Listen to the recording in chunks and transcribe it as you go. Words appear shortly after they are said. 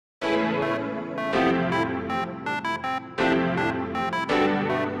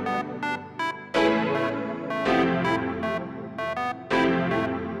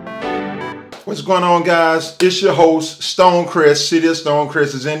What's going on, guys? It's your host, Stone Chris. City of Stone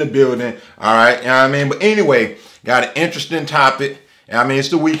Chris is in the building. All right, you know what I mean? But anyway, got an interesting topic. I mean, it's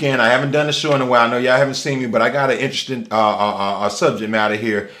the weekend. I haven't done the show in a while. I know y'all haven't seen me, but I got an interesting subject matter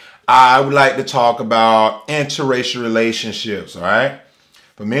here. I would like to talk about interracial relationships, all right?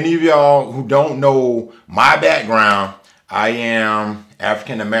 For many of y'all who don't know my background, I am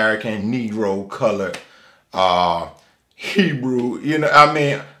African-American, Negro, colored, Hebrew,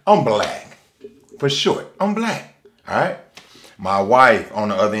 I'm black. For short, I'm black, all right? My wife, on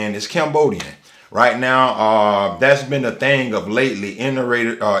the other end, is Cambodian. Right now, that's been a thing of lately,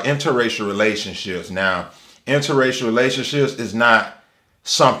 interracial relationships. Now, interracial relationships is not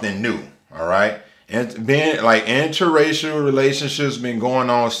something new, all right? And being like interracial relationships been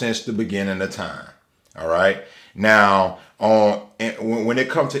going on since the beginning of time, all right? Now, when it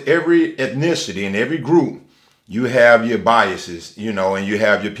comes to every ethnicity and every group, you have your biases, and you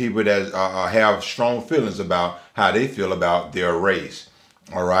have your people that have strong feelings about how they feel about their race.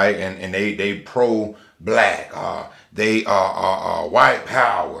 All right. And they pro-black, they are white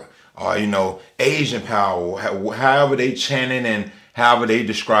power, Asian power, however they chant it and however they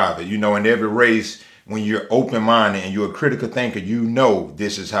describe it. In every race, when you're open-minded and you're a critical thinker,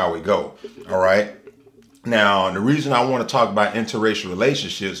 this is how it go. All right. Now, the reason I want to talk about interracial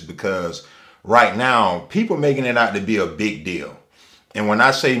relationships because right now, people making it out to be a big deal. And when I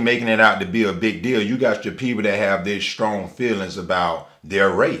say making it out to be a big deal, you got your people that have their strong feelings about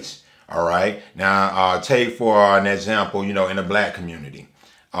their race. All right. Now, take for an example, in the black community.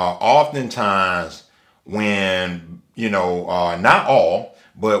 Oftentimes when, not all,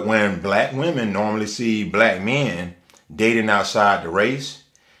 but when black women normally see black men dating outside the race.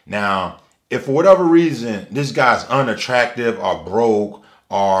 Now, if for whatever reason this guy's unattractive or broke,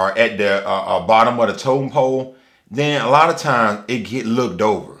 or at the bottom of the totem pole, then a lot of times it get looked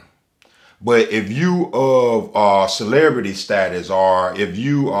over. But if you of celebrity status, or if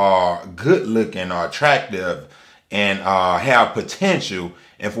you are good looking or attractive and have potential,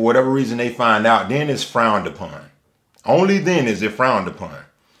 and for whatever reason they find out, then it's frowned upon. Only then is it frowned upon.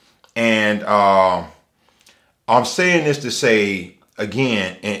 And I'm saying this to say,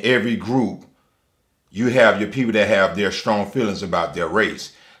 again, in every group, you have your people that have their strong feelings about their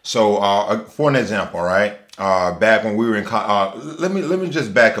race. So, for an example, all right, back when we were in, let me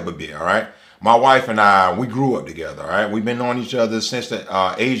just back up a bit, all right? My wife and I, we grew up together, all right? We've been on each other since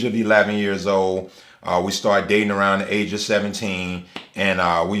the age of 11 years old. We started dating around the age of 17,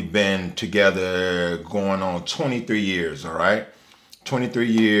 and we've been together going on 23 years, all right? 23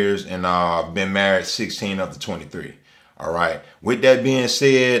 years, and been married 16 of the 23, all right? With that being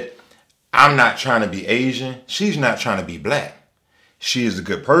said, I'm not trying to be Asian. She's not trying to be black. She is a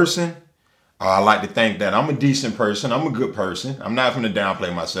good person. I like to think that I'm a decent person. I'm a good person. I'm not going to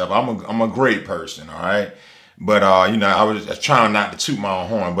downplay myself. I'm a great person, all right? But, I was trying not to toot my own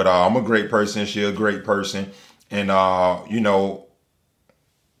horn, but I'm a great person. She's a great person. And,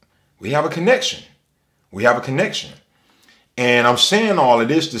 we have a connection. We have a connection. And I'm saying all of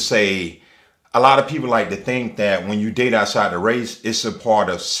this to say, a lot of people like to think that when you date outside the race, it's a part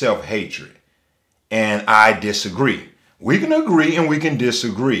of self-hatred. And I disagree. We can agree and we can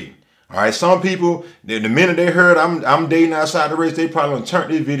disagree. All right. Some people, the minute they heard I'm dating outside the race, they probably gonna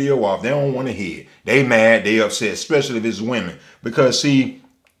turn this video off. They don't want to hear it. They mad, they upset, especially if it's women. Because see,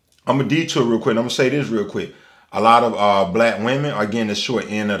 I'm gonna detour real quick. I'm gonna say this real quick. A lot of black women are getting the short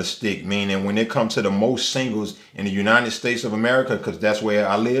end of the stick, meaning when it comes to the most singles in the United States of America, because that's where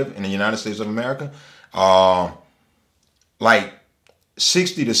I live, in the United States of America, like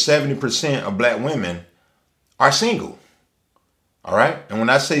 60 to 70% of black women are single. All right. And when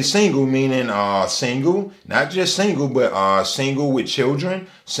I say single, meaning single, not just single, but single with children,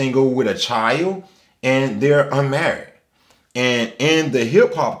 single with a child, and they're unmarried. And in the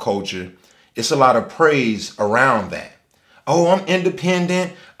hip hop culture, it's a lot of praise around that. Oh, I'm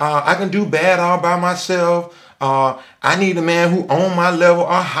independent. I can do bad all by myself. I need a man who on my level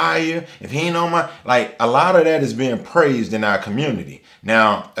or higher. If he ain't on my, like a lot of that is being praised in our community.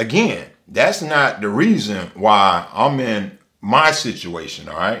 Now, again, that's not the reason why I'm in my situation.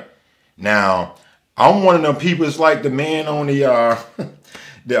 All right. Now, I'm one of them people. It's like the man on the,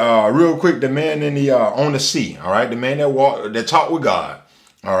 real quick, the man in the, on the sea. All right. The man that talked with God.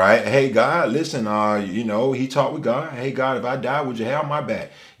 All right. Hey, God, listen, he talked with God. Hey, God, if I die, would you have my back?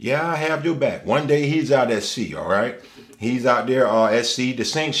 Yeah, I have your back. One day he's out at sea. All right. He's out there at sea, the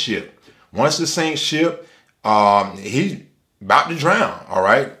sink ship. Once the sink ship, he's about to drown. All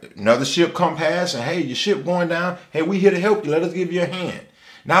right. Another ship come past and, hey, your ship going down. Hey, we here to help you. Let us give you a hand.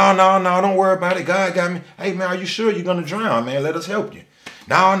 No, don't worry about it. God got me. Hey, man, are you sure you're going to drown, man? Let us help you.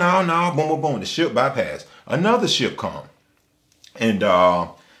 No, no, no, boom, boom, boom. The ship bypassed. Another ship come. And,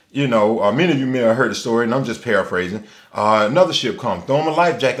 many of you may have heard the story, and I'm just paraphrasing. Another ship come, throw him a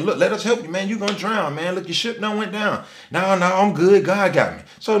life jacket. Look, let us help you, man. You're going to drown, man. Look, your ship done went down. No, no, I'm good. God got me.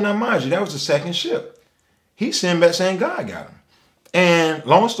 So now, mind you, that was the second ship. He sent back saying God got him. And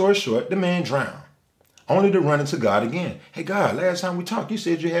long story short, the man drowned. Only to run into God again. Hey, God, last time we talked, you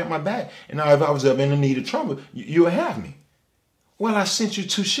said you had my back. And now if I was ever in the need of trouble, you would have me. Well, I sent you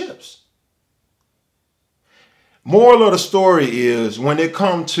 2 ships. Moral of the story is when it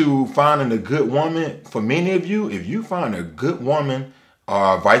comes to finding a good woman, for many of you, if you find a good woman,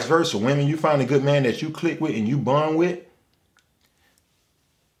 or vice versa, women, you find a good man that you click with and you bond with,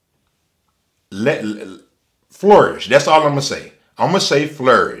 let flourish. That's all I'm going to say. I'm going to say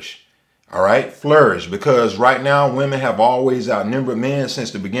flourish. All right, flourish, because right now women have always outnumbered men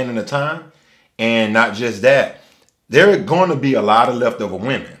since the beginning of time. And not just that, there are going to be a lot of leftover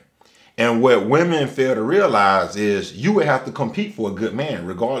women. And what women fail to realize is you would have to compete for a good man,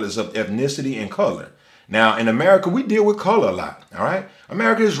 regardless of ethnicity and color. Now, in America, we deal with color a lot. All right,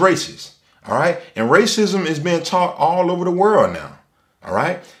 America is racist. All right, and racism is being taught all over the world now. All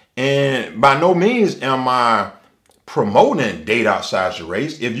right, and by no means am I promoting date outside your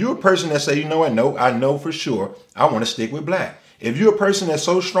race. If you're a person that say, you know what, no, I know for sure I want to stick with black. If you're a person that's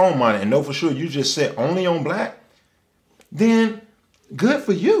so strong-minded and know for sure you just set only on black, then good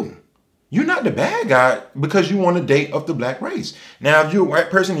for you. You're not the bad guy because you want to date of the black race. Now, if you're a white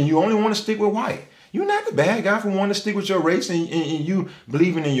person and you only want to stick with white, you're not the bad guy for wanting to stick with your race and you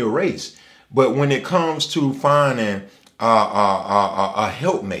believing in your race. But when it comes to finding a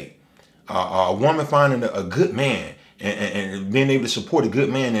helpmate, a woman finding a good man, and being able to support a good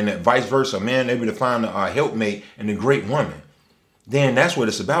man, and vice versa, a man able to find a helpmate and a great woman, then that's what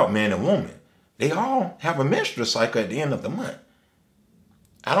it's about, man and woman. They all have a menstrual cycle at the end of the month.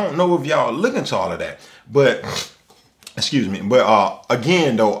 I don't know if y'all are looking to all of that, but excuse me. But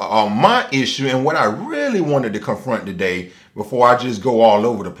again, though, my issue and what I really wanted to confront today, before I just go all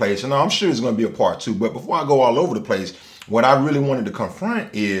over the place, and I'm sure it's going to be a part 2, but before I go all over the place, what I really wanted to confront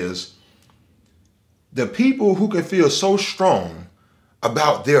is the people who can feel so strong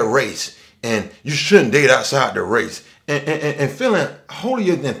about their race and you shouldn't date outside the race and feeling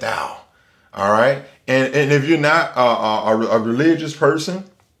holier than thou. All right. And if you're not a religious person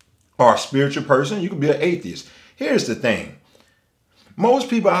or a spiritual person, you could be an atheist. Here's the thing. Most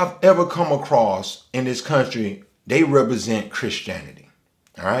people I've ever come across in this country, they represent Christianity.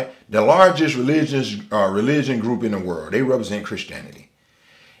 All right. The largest religion group in the world, they represent Christianity.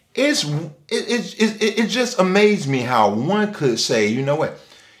 It just amazed me how one could say, you know what,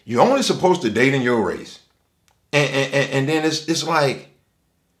 you're only supposed to date in your race. And then it's like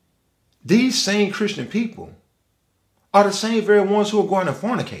these same Christian people are the same very ones who are going to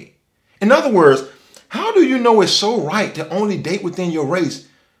fornicate. In other words, how do you know it's so right to only date within your race,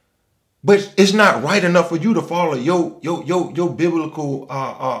 but it's not right enough for you to follow your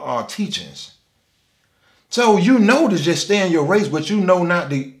biblical teachings? So you know to just stay in your race, but you know not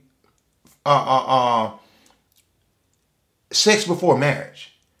to sex before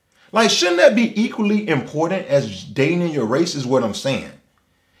marriage. Like, shouldn't that be equally important as dating in your race is what I'm saying.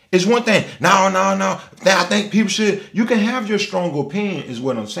 It's one thing. No. I think people should, you can have your strong opinion is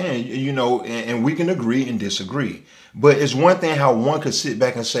what I'm saying, you know, and we can agree and disagree. But it's one thing how one could sit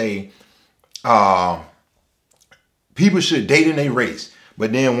back and say, people should date in their race.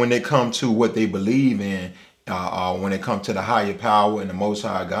 But then when they come to what they believe in, when it comes to the higher power and the Most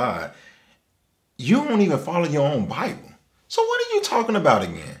High God, you don't even follow your own Bible. So what are you talking about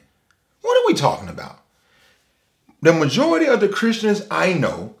again? What are we talking about? The majority of the Christians I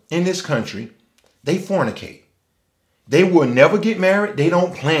know in this country, they fornicate. They will never get married. They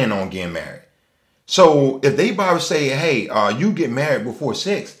don't plan on getting married. So if they Bible say, hey, you get married before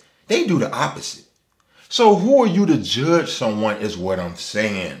sex, they do the opposite. So who are you to judge someone is what I'm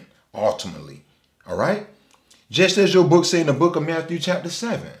saying, ultimately. All right? Just as your book say in the book of Matthew chapter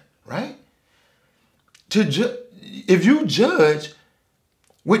 7, right? If you judge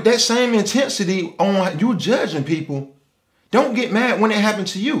with that same intensity on you judging people, don't get mad when it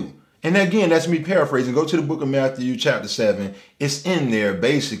happens to you. And again, that's me paraphrasing. Go to the book of Matthew chapter 7. It's in there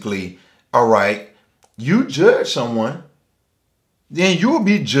basically, all right, you judge someone, then you'll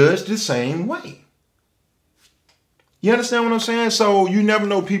be judged the same way. You understand what I'm saying? So you never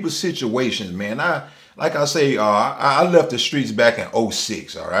know people's situations, man. Like I say, I left the streets back in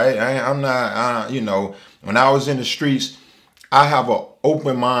 2006, all right? I'm not, you know, when I was in the streets, I have an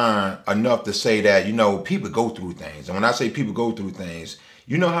open mind enough to say that, you know, people go through things. And when I say people go through things,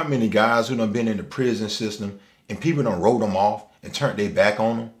 you know how many guys who done been in the prison system and people done wrote them off and turned their back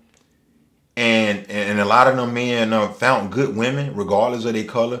on them. And a lot of them men found good women, regardless of their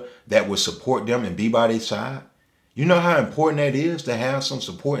color, that would support them and be by their side. You know how important that is to have some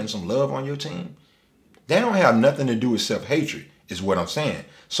support and some love on your team? That don't have nothing to do with self-hatred, is what I'm saying.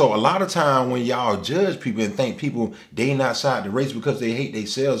 So a lot of time when y'all judge people and think people they not side the race because they hate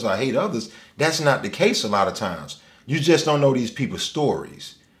themselves or hate others, that's not the case a lot of times. You just don't know these people's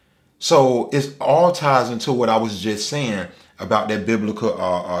stories. So it all ties into what I was just saying about that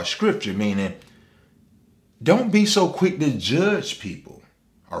biblical scripture, meaning don't be so quick to judge people,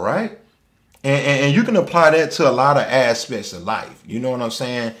 all right? And you can apply that to a lot of aspects of life. You know what I'm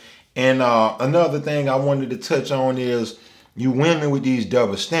saying? And another thing I wanted to touch on is you women with these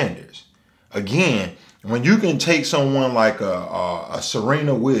double standards. Again, when you can take someone like a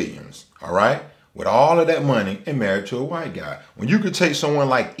Serena Williams, all right, with all of that money and married to a white guy. When you could take someone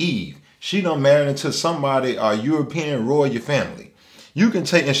like Eve, she done married into somebody, European royal family. You can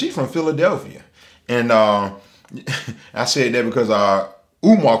take, and she's from Philadelphia. And I said that because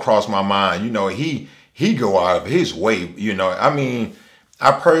Umar crossed my mind. You know, he go out of his way. You know, I mean,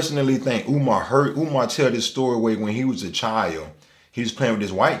 I personally think Umar tell this story where when he was a child, he was playing with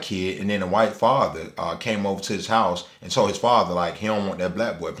this white kid, and then the white father came over to his house and told his father like he don't want that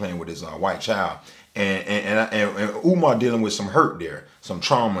black boy playing with his white child. And Umar dealing with some hurt there, some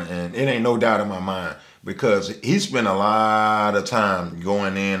trauma, and it ain't no doubt in my mind because he spent a lot of time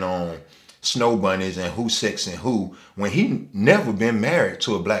going in on snow bunnies and who sexing who when he never been married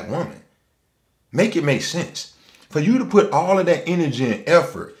to a black woman. Make it make sense. For you to put all of that energy and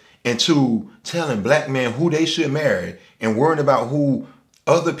effort into telling black men who they should marry and worrying about who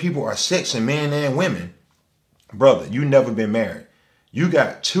other people are sexing, men and women, brother, you never been married. You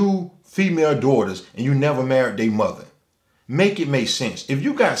got 2 female daughters and you never married their mother. Make it make sense. If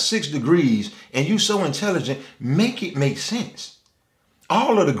you got 6 degrees and you so intelligent, make it make sense.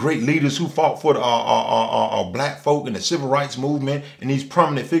 All of the great leaders who fought for the black folk and the civil rights movement and these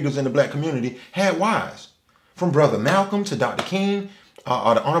prominent figures in the black community had wives. From Brother Malcolm to Dr. King, the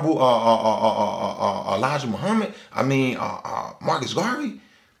Honorable Elijah Muhammad, Marcus Garvey,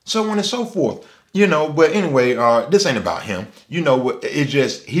 so on and so forth. You know, but anyway, this ain't about him. You know, it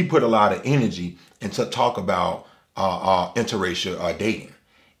just, he put a lot of energy into talk about interracial dating.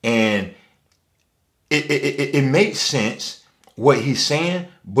 And it makes sense what he's saying,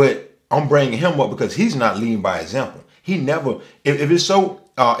 but I'm bringing him up because he's not leading by example. He never, if it's so,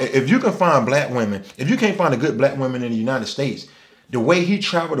 if you can find black women, if you can't find a good black woman in the United States, the way he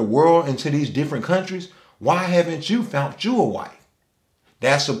traveled the world into these different countries, why haven't you found you a wife?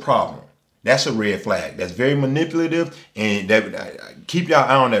 That's a problem. That's a red flag. That's very manipulative, and that keep your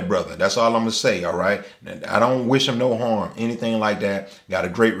eye on that brother. That's all I'm gonna say. All right. I don't wish him no harm, anything like that. Got a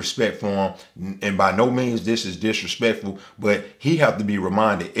great respect for him, and by no means this is disrespectful, but he have to be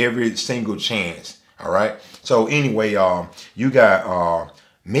reminded every single chance. All right. So anyway, you got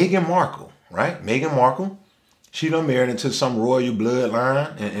Meghan Markle, right? Meghan Markle. She done married into some royal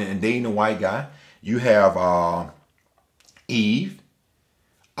bloodline and dating a white guy. You have Eve.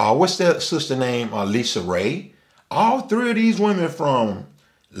 What's that sister name? Lisa Ray. All 3 of these women, from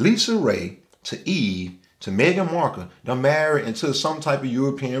Lisa Ray to Eve to Meghan Markle, they're married into some type of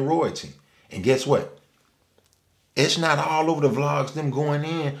European royalty. And guess what? It's not all over the vlogs them going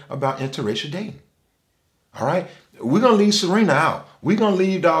in about interracial dating. All right? We're going to leave Serena out. We're going to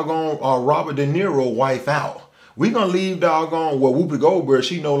leave doggone Robert De Niro wife out. We're going to leave doggone, well, Whoopi Goldberg,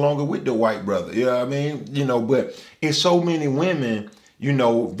 she no longer with the white brother. You know what I mean? You know, but it's so many women, you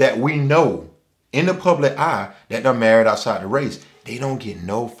know, that we know in the public eye that they're married outside the race. They don't get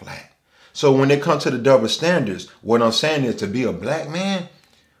no flack. So when it comes to the double standards, what I'm saying is to be a black man,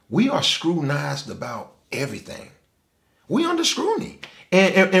 we are scrutinized about everything. We under scrutiny.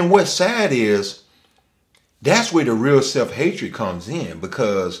 And what's sad is that's where the real self-hatred comes in,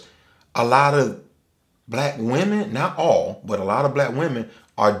 because a lot of black women, not all, but a lot of black women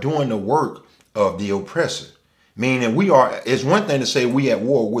are doing the work of the oppressor. Meaning it's one thing to say we at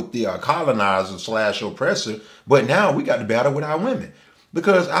war with the colonizer / oppressor, but now we got to battle with our women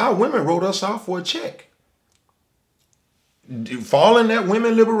because our women wrote us off for a check. Following that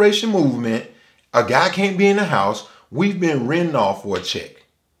women liberation movement, a guy can't be in the house. We've been written off for a check.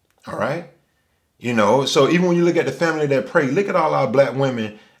 All right. You know, so even when you look at the family that pray, look at all our black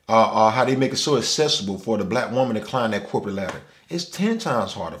women, how they make it so accessible for the black woman to climb that corporate ladder. It's 10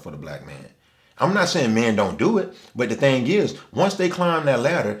 times harder for the black man. I'm not saying men don't do it, but the thing is, once they climb that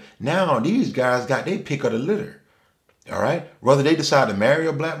ladder, now these guys got their pick of the litter. All right? Whether they decide to marry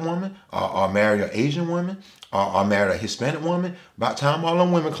a black woman or marry an Asian woman or marry a Hispanic woman, by the time all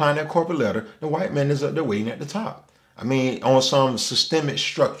them women climb that corporate ladder, the white man is up there waiting at the top. I mean, on some systemic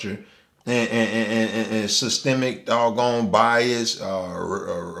structure and systemic doggone bias,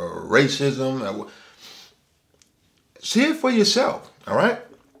 racism. See it for yourself, all right?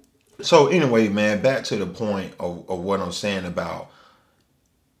 So anyway, man, back to the point of what I'm saying about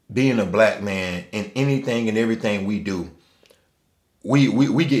being a black man in anything and everything we do.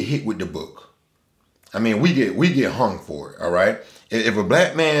 We get hit with the book. I mean, we get hung for it, all right? If a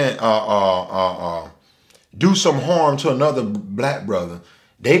black man do some harm to another black brother,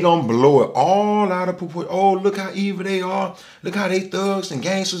 they gonna blow it all out of proportion. Oh, look how evil they are. Look how they thugs and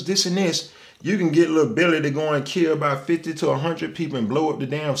gangsters, this and this. You can get little Billy to go and kill about 50 to 100 people and blow up the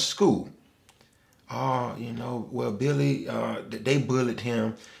damn school. Oh, you know, well, Billy, they bullied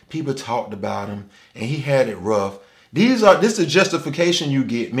him. People talked about him, and he had it rough. This is the justification you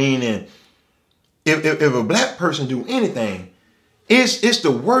get, meaning if a black person do anything, it's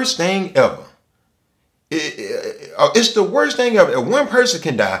the worst thing ever. It's the worst thing ever. If one person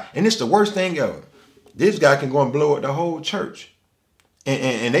can die, and it's the worst thing ever, this guy can go and blow up the whole church.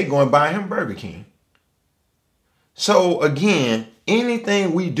 And they go and buy him Burger King. So again,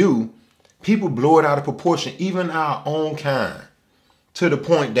 anything we do, people blow it out of proportion, even our own kind. To the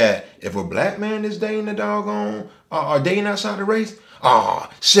point that if a black man is dating a doggone or dating outside the race,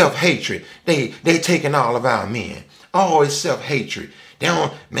 self-hatred. They taking all of our men. Oh, it's self-hatred. They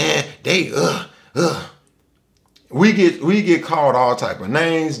don't, man, We get called all type of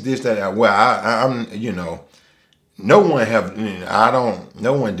names, this, that. Well, I'm, you know, no one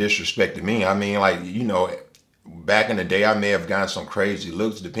disrespected me. I mean, like, you know, back in the day, I may have gotten some crazy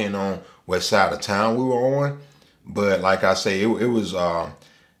looks depending on what side of town we were on. But like I say, it was no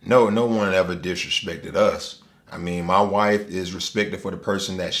one ever disrespected us. I mean, my wife is respected for the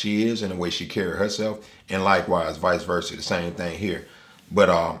person that she is and the way she carries herself, and likewise, vice versa, the same thing here. But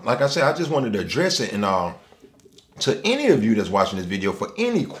like I said, I just wanted to address it, and to any of you that's watching this video, for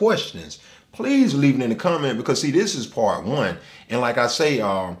any questions, please leave it in the comment, because see, this is part one. And like I say,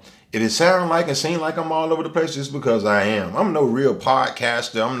 if it sounds like and seems like I'm all over the place, it's because I am. I'm no real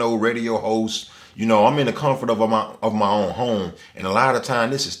podcaster. I'm no radio host. You know, I'm in the comfort of my own home, and a lot of time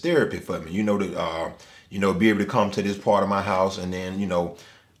this is therapy for me. You know, to be able to come to this part of my house, and then, you know,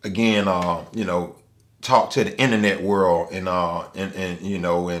 again, you know, talk to the internet world, and you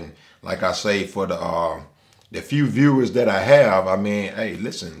know, and like I say, for the few viewers that I have, I mean, hey,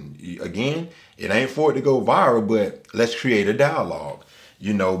 listen, again, it ain't for it to go viral, but let's create a dialogue,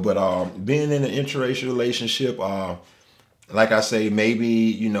 you know. But being in an interracial relationship, like I say, maybe,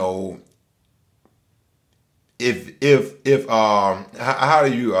 you know, if how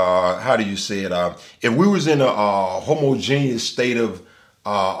do you say it? If we was in a homogeneous state of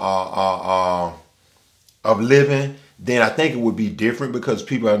living, then I think it would be different, because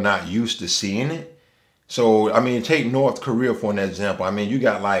people are not used to seeing it. So, I mean, take North Korea for an example. I mean, you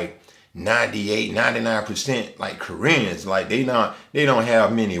got like 98, 99% like Koreans. Like they don't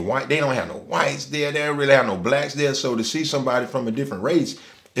have many white. They don't have no whites there. They don't really have no blacks there. So to see somebody from a different race,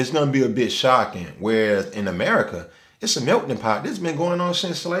 it's going to be a bit shocking. Whereas in America, it's a melting pot. This has been going on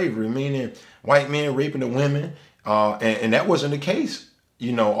since slavery, meaning white men raping the women. And that wasn't the case,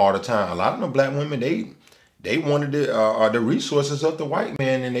 you know, all the time. A lot of the black women, they wanted the resources of the white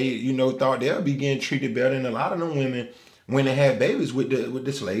man, and they, you know, thought they'll be getting treated better. And a lot of them women went and had babies with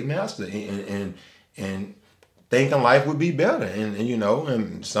the slave master, and thinking life would be better, and you know,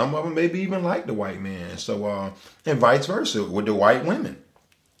 and some of them maybe even like the white man. So and vice versa with the white women,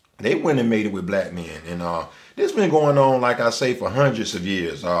 they went and made it with black men, and this been going on, like I say, for hundreds of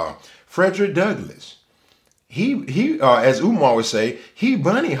years. Frederick Douglass, he as Umar would say, he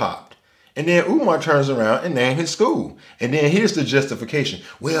bunny hopped. And then Umar turns around and named his school. And then here's the justification.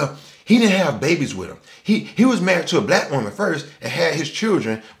 Well, he didn't have babies with him. He was married to a black woman first and had his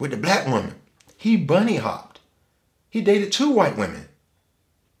children with the black woman. He bunny hopped. He dated 2 white women.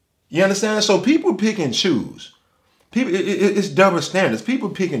 You understand? So people pick and choose. People, it's double standards.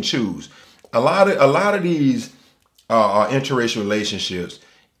 People pick and choose. A lot of these interracial relationships,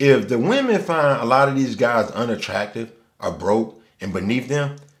 if the women find a lot of these guys unattractive or broke and beneath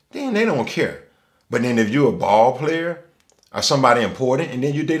them, then they don't care. But then if you're a ball player or somebody important, and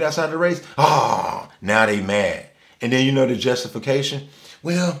then you date outside the race, now they mad. And then you know the justification.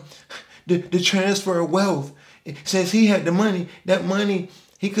 Well, the transfer of wealth, since he had the money, that money,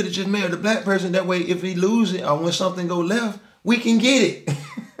 he could have just married a black person. That way, if he lose it or when something go left, we can get it.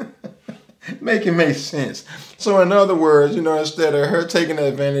 Make it make sense. So in other words, you know, instead of her taking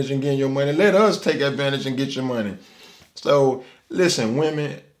advantage and getting your money, let us take advantage and get your money. So listen,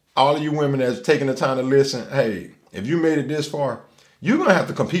 women, all of you women that's taking the time to listen, hey, if you made it this far, you're going to have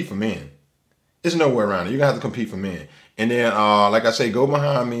to compete for men. It's no way around it. You're gonna have to compete for men. And then, like I say, go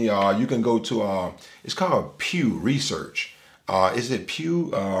behind me. You can go to, it's called Pew Research. Is it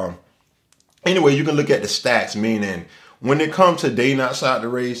Pew? Anyway, you can look at the stats, meaning when it comes to dating outside the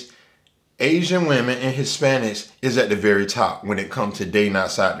race, Asian women and Hispanics is at the very top when it comes to dating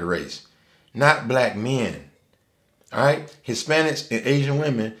outside the race. Not black men. All right? Hispanics and Asian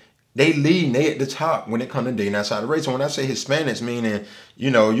women, they lead, they at the top when it comes to dating outside the race. And when I say Hispanics, meaning,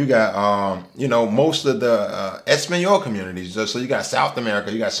 you got, most of the Espanol communities. So you got South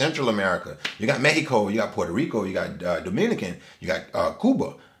America, you got Central America, you got Mexico, you got Puerto Rico, you got Dominican, you got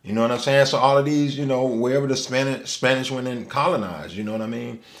Cuba. You know what I'm saying? So all of these, wherever the Spanish went and colonized, you know what I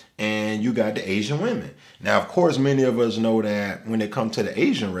mean? And you got the Asian women. Now, of course, many of us know that when it comes to the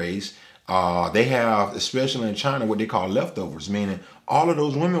Asian race, they have, especially in China, what they call leftovers, meaning all of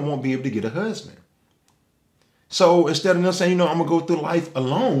those women won't be able to get a husband. So instead of them saying, I'm going to go through life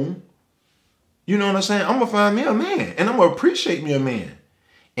alone, you know what I'm saying? I'm going to find me a man and I'm going to appreciate me a man.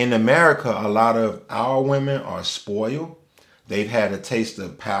 In America, a lot of our women are spoiled. They've had a taste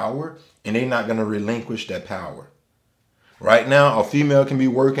of power and they're not going to relinquish that power. Right now, a female can be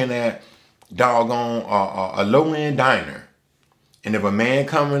working at doggone a low-end diner. And if a man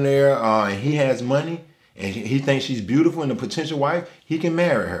coming there and he has money and he thinks she's beautiful and a potential wife, he can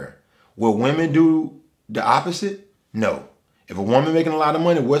marry her. Will women do the opposite? No. If a woman making a lot of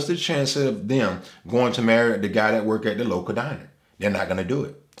money, what's the chance of them going to marry the guy that work at the local diner? They're not going to do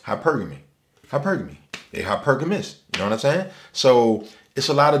it. Hypergamy. They hypergamous. You know what I'm saying? So it's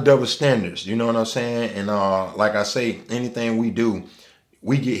a lot of double standards. You know what I'm saying? And like I say, anything we do,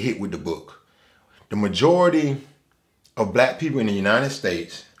 we get hit with the book. The majority of black people in the United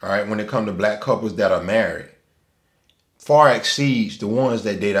States, all right, when it comes to black couples that are married, far exceeds the ones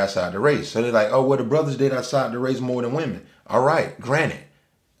that date outside the race. So they're like, oh, well, the brothers date outside the race more than women. All right, granted,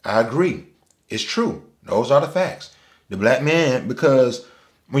 I agree. It's true. Those are the facts. The black man, because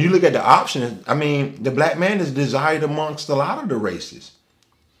when you look at the options, the black man is desired amongst a lot of the races.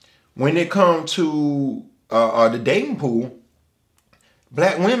 When it comes to the dating pool,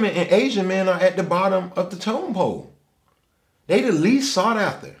 black women and Asian men are at the bottom of the totem pole. They the least sought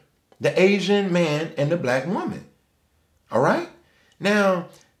after, the Asian man and the black woman. All right? Now,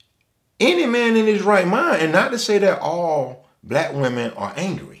 any man in his right mind, and not to say that all black women are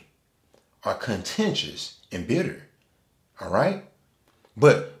angry, are contentious and bitter. All right?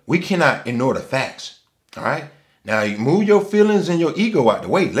 But we cannot ignore the facts. All right? Now, you move your feelings and your ego out the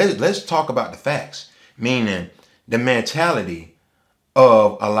way. Let's talk about the facts, meaning the mentality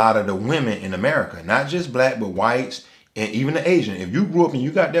of a lot of the women in America, not just black, but whites and even the Asian. If you grew up and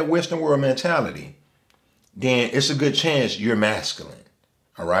you got that Western world mentality, then it's a good chance you're masculine.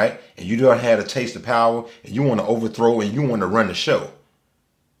 All right? And you don't have a taste of power and you want to overthrow and you want to run the show.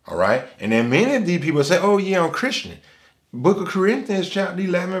 All right? And then many of these people say, oh, yeah, I'm Christian. Book of Corinthians, chapter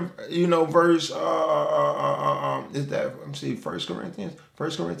 11, verse, is that, let me see, 1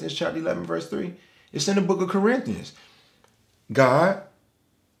 Corinthians chapter 11, verse 3. It's in the book of Corinthians. God,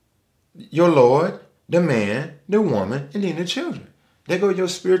 your Lord, the man, the woman, and then the children. There go your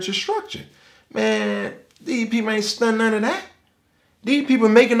spiritual structure. Man, these people ain't studying none of that. These people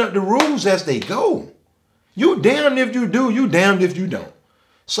making up the rules as they go. You damned if you do, you damned if you don't.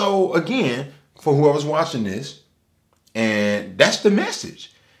 So again, for whoever's watching this, and that's the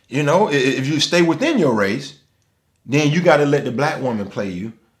message. If you stay within your race, then you got to let the black woman play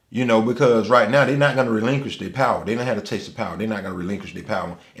you, because right now they're not going to relinquish their power. They don't have a taste of power. They're not going to relinquish their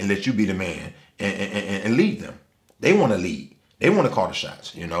power and let you be the man and lead them. They want to lead. They want to call the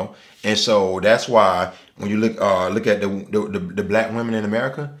shots, And so that's why when you look at the black women in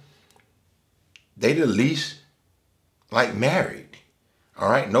America, they the least married. All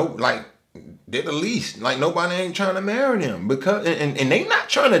right. They're the least. Nobody ain't trying to marry them because and they not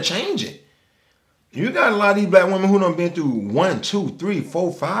trying to change it. You got a lot of these black women who done been through 1, 2, 3,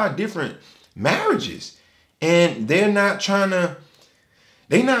 4, 5 different marriages. And they're not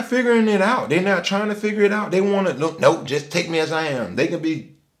figuring it out. They're not trying to figure it out. They want to look, nope, just take me as I am. They can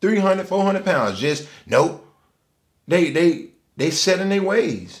be 300, 400 pounds. Just nope. They set in their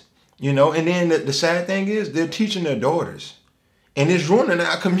ways. And then the sad thing is they're teaching their daughters. And it's ruining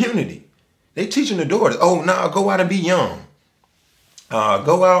our community. They teaching the daughters, oh, no, go out and be young.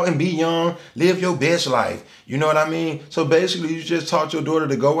 Go out and be young. Live your best life. You know what I mean? So basically, you just taught your daughter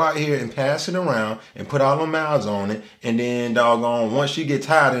to go out here and pass it around and put all the miles on it. And then, doggone, once she get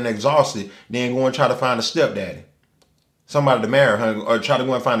tired and exhausted, then go and try to find a stepdaddy. Somebody to marry her or try to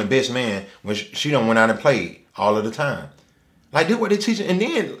go and find the best man when she done went out and played all of the time. That's what they're teaching. And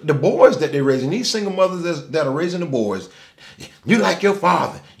then the boys that they're raising, these single mothers that are raising the boys, you like your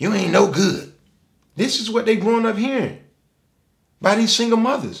father. You ain't no good. This is what they growing up hearing by these single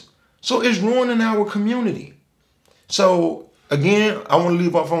mothers. So it's ruining our community. So again, I want to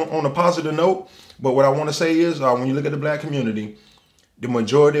leave off on a positive note. But what I want to say is, when you look at the black community, the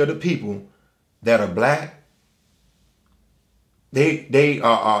majority of the people that are black, the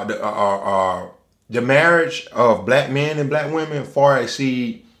marriage of black men and black women far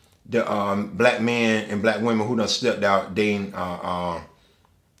exceed the black men and black women who done stepped out dating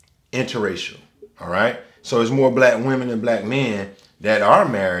interracial. All right. So it's more black women and black men that are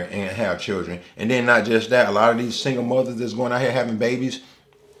married and have children. And then not just that, a lot of these single mothers that's going out here having babies,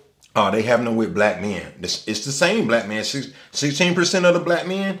 they having them with black men. It's the same black men. 16% of the black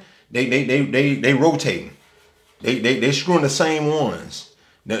men, they rotating. They screwing the same ones.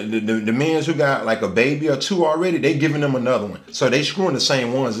 The men who got like a baby or two already, they giving them another one. So they screwing the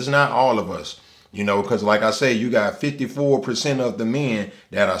same ones. It's not all of us, you know, because like I say, you got 54% of the men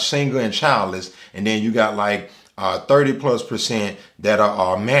that are single and childless, and then you got like 30+% that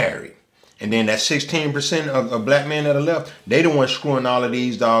are married. And then that 16% of black men that are left, they the ones screwing all of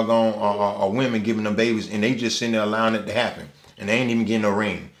these doggone women, giving them babies, and they just sitting there allowing it to happen. And they ain't even getting no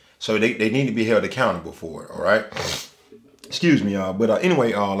ring. So they need to be held accountable for it, all right? Excuse me, y'all. But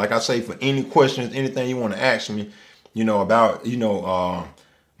anyway, like I say, for any questions, anything you want to ask me, you know, about, you know,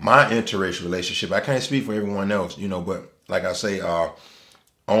 my interracial relationship. I can't speak for everyone else, you know, but like I say,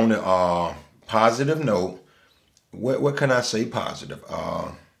 on a positive note, what can I say positive?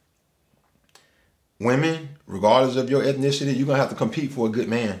 Women, regardless of your ethnicity, you're going to have to compete for a good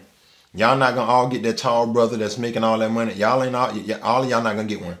man. Y'all not going to all get that tall brother that's making all that money. Y'all ain't all of y'all not going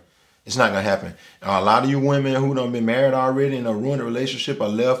to get one. It's not going to happen. A lot of you women who done been married already and ruined a relationship are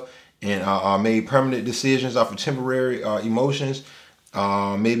left and made permanent decisions off of temporary emotions.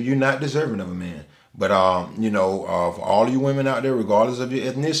 Maybe you're not deserving of a man. But, you know, for all of you women out there, regardless of your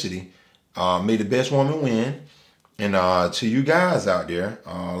ethnicity, may the best woman win. And to you guys out there,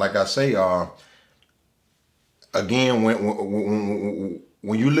 like I say, again,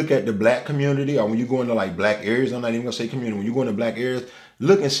 when you look at the black community, or when you go into like black areas, I'm not even gonna say community, when you go into black areas,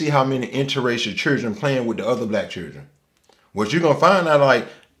 look and see how many interracial children playing with the other black children. What you're gonna find out, like,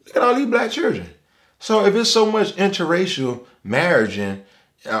 look at all these black children. So if it's so much interracial marriage and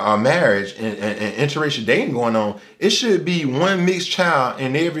interracial dating going on, it should be one mixed child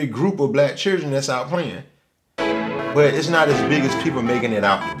in every group of black children that's out playing. But it's not as big as people making it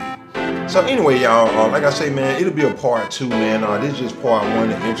out to be. So anyway, y'all, like I say, man, it'll be a part 2, man. This is just part 1,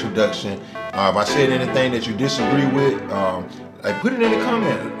 the introduction. If I said anything that you disagree with, like, put it in the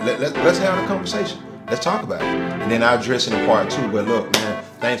comment. Let's have a conversation. Let's talk about it. And then I'll address it in part 2. But look, man,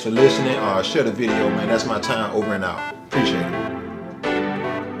 thanks for listening. Share the video, man. That's my time. Over and out. Appreciate it.